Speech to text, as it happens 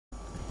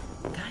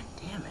God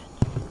damn it.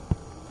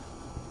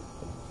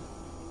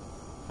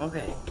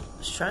 Okay,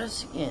 let's try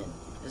this again.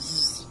 This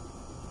is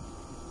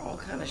all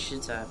kind of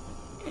shit's happening.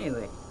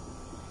 Anyway.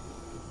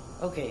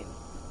 Okay.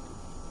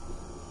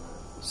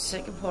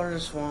 Second part of the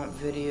swamp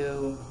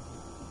video.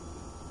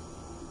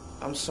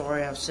 I'm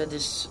sorry, I've said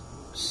this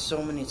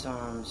so many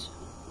times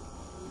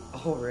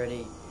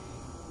already,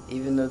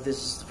 even though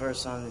this is the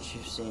first time that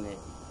you've seen it.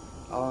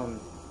 The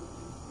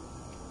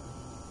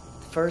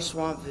first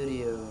swamp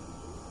video,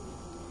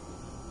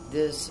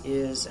 this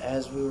is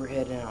as we were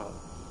heading out.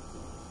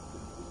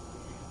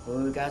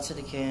 When we got to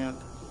the camp,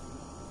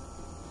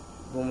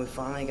 when we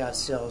finally got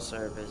cell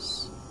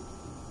service,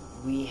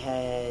 we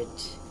had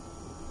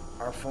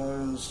our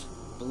phones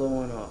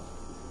blowing up.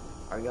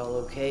 Are y'all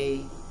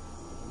okay?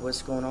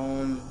 What's going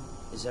on?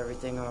 Is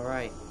everything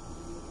alright?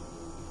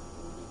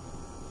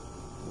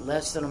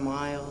 Less than a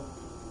mile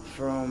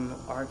from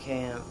our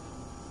camp,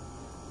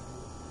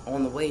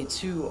 on the way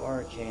to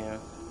our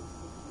camp,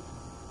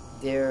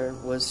 there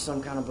was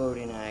some kind of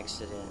boating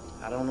accident.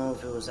 I don't know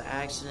if it was an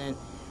accident.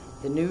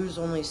 The news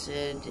only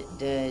said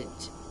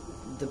that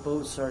the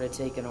boat started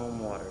taking on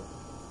water.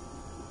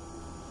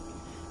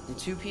 The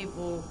two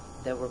people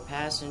that were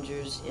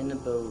passengers in the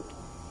boat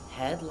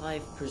had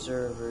life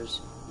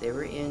preservers. They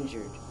were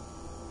injured,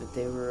 but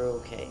they were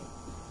okay.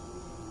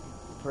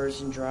 The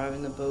person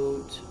driving the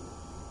boat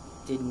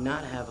did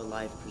not have a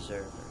life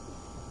preserver.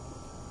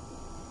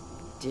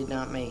 Did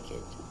not make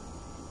it.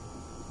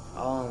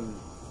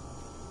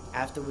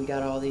 After we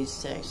got all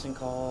these texts and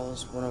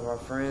calls, one of our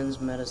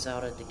friends met us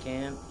out at the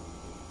camp,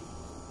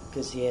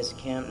 because he has a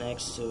camp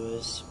next to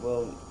us,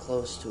 well,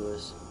 close to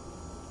us.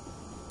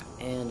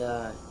 And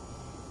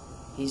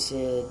he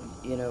said,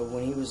 you know,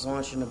 when he was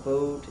launching the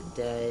boat,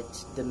 that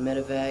the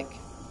medevac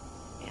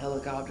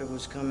helicopter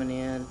was coming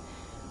in,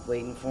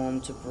 waiting for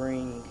him to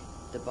bring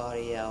the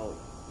body out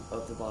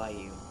of the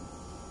bayou.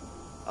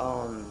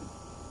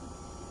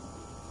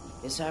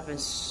 This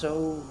happens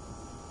so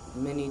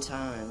many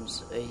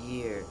times a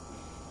year,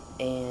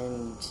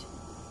 and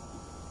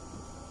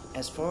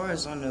as far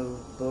as I know,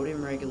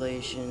 boating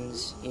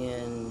regulations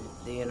in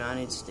the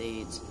United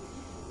States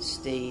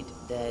state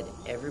that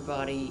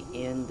everybody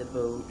in the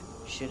boat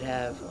should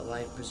have a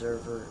life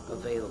preserver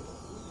available.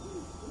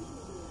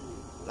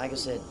 Like I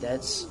said,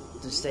 that's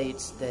the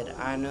states that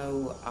I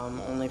know.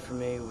 I'm only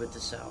familiar with the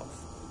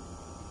South.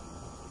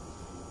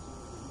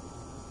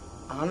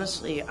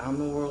 Honestly, I'm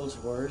the world's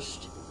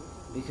worst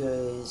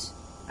because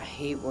I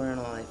hate wearing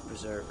a life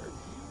preserver.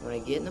 When I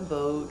get in the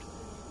boat,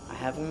 I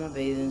have on my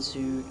bathing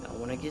suit. I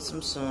want to get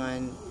some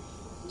sun,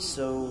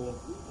 so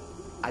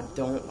I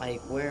don't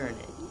like wearing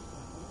it.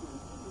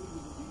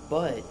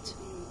 But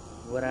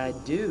what I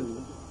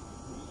do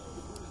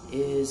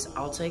is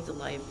I'll take the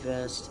life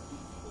vest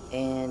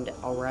and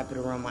I'll wrap it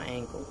around my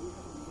ankle,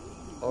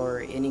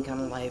 or any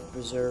kind of life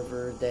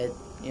preserver that,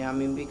 you know, I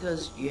mean,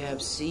 because you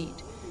have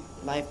seat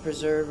life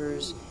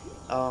preservers,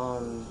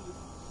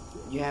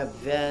 you have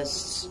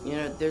vests, you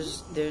know,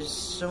 there's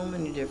so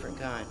many different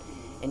kinds,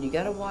 and you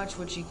gotta watch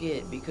what you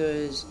get,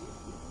 because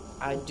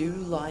I do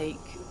like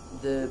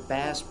the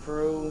Bass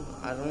Pro.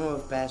 I don't know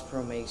if Bass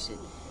Pro makes it,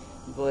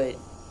 but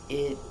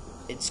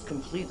it's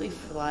completely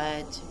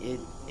flat. It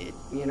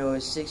you know,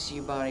 it sticks to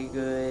your body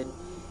good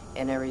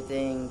and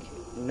everything,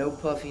 no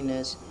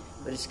puffiness,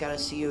 but it's got a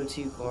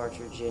CO2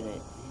 cartridge in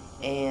it,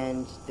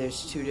 and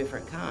there's two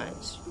different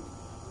kinds.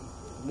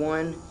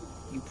 One,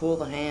 you pull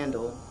the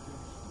handle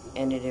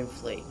and it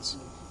inflates.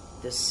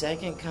 The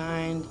second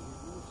kind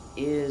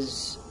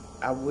is,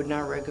 I would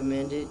not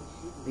recommend it,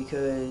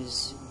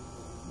 because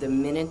the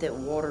minute that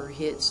water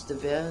hits the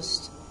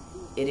vest,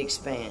 it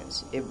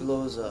expands, it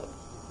blows up.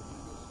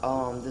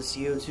 The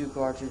CO2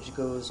 cartridge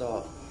goes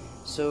off.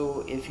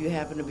 So if you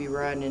happen to be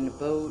riding in the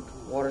boat,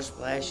 water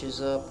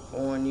splashes up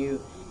on you,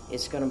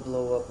 it's going to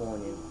blow up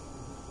on you.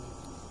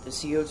 The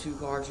CO2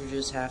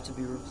 cartridges have to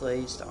be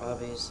replaced,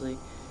 obviously.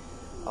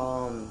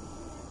 But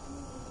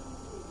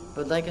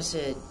like I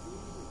said,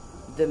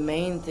 the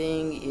main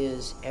thing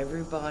is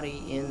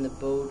everybody in the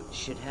boat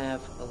should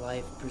have a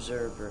life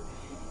preserver,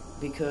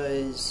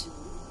 because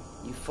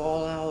you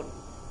fall out,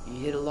 you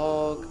hit a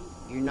log,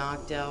 you're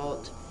knocked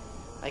out.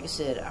 Like I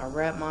said, I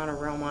wrap mine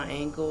around my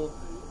ankle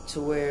to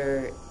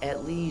where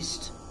at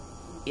least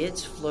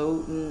it's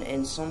floating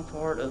and some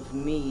part of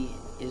me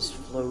is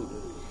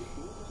floating.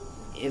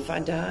 If I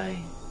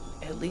die,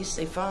 at least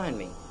they find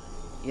me,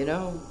 you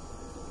know?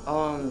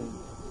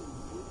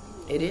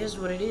 It is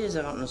what it is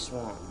out in the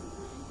swamp.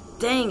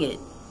 Dang it!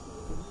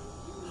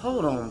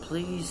 Hold on,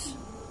 please.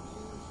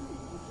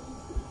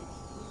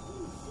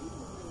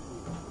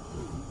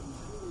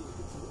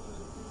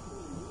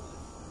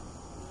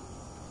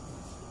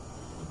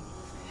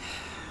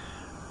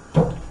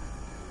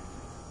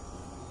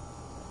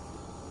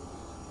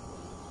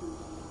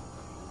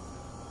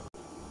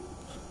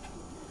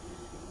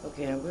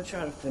 Okay, I'm going to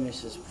try to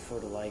finish this before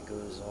the light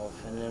goes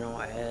off, and then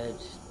I'll add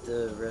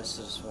the rest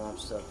of the swamp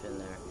stuff in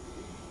there.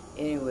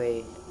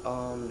 Anyway,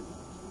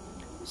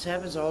 this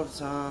happens all the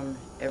time,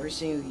 every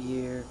single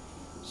year.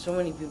 So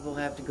many people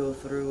have to go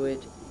through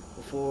it.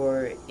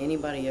 before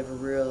anybody ever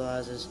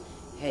realizes,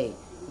 hey,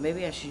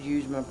 maybe I should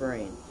use my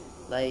brain.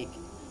 Like,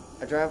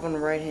 I drive on the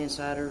right hand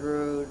side of the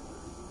road,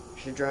 I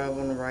should drive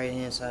on the right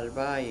hand side of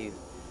the bayou.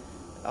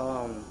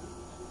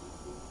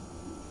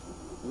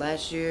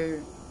 Last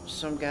year,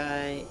 some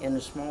guy in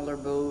a smaller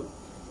boat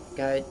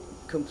got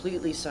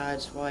completely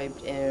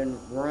sideswiped and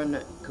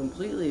run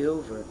completely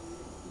over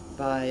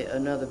by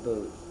another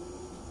boat.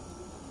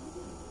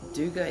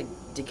 Dude got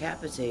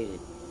decapitated.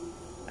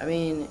 I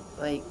mean,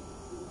 like,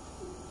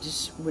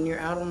 just when you're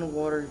out on the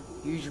water,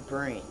 use your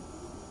brain.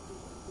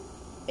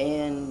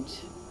 And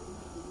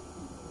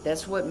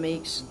that's what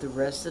makes the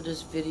rest of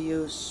this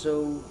video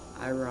so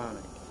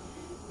ironic.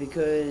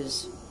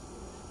 Because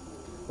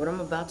what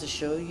I'm about to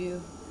show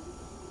you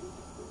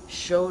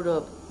showed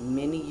up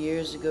many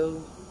years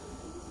ago.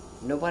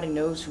 Nobody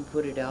knows who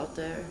put it out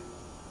there.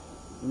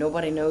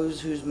 Nobody knows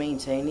who's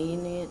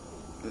maintaining it.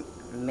 I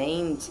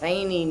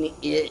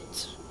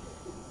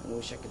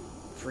wish I could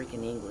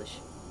freaking English.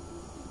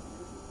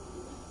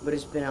 But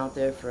it's been out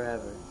there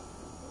forever.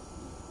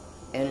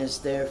 And it's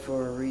there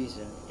for a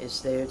reason.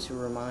 It's there to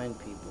remind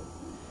people.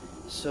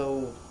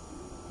 So,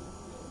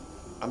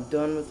 I'm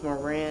done with my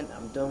rant.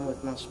 I'm done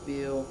with my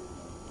spiel.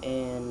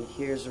 And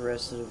here's the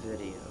rest of the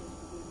video.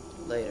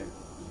 Later.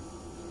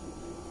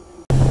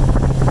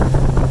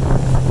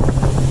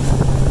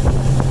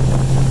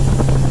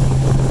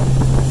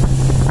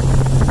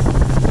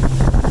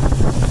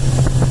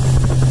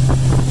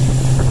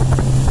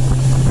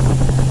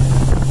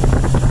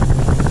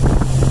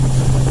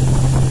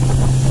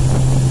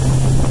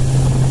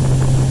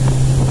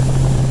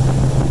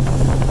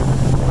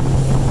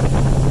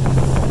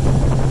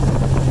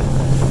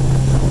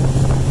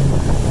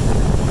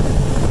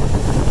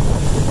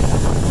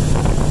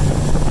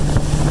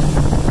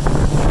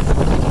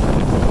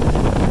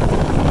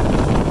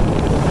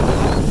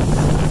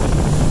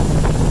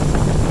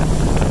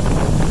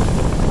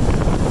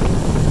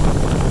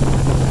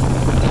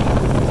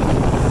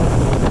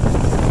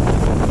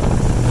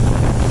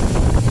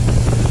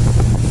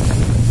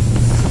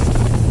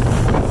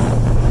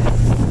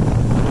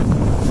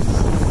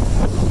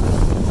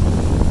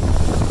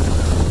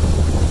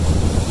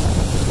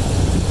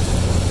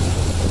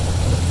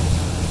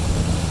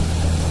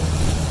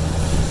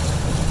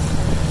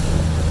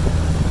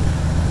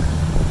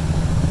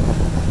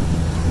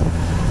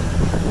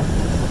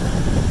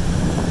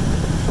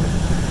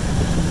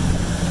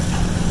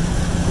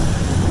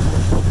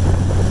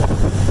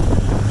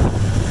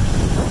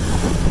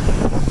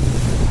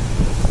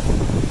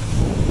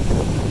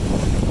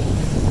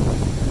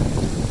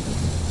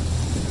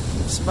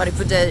 Somebody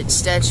put that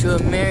statue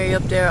of Mary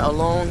up there a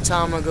long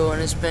time ago,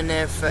 and it's been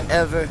there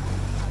forever.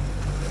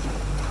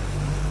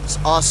 It's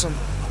awesome.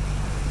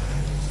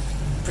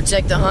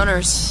 Protect the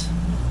hunters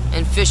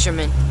and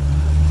fishermen.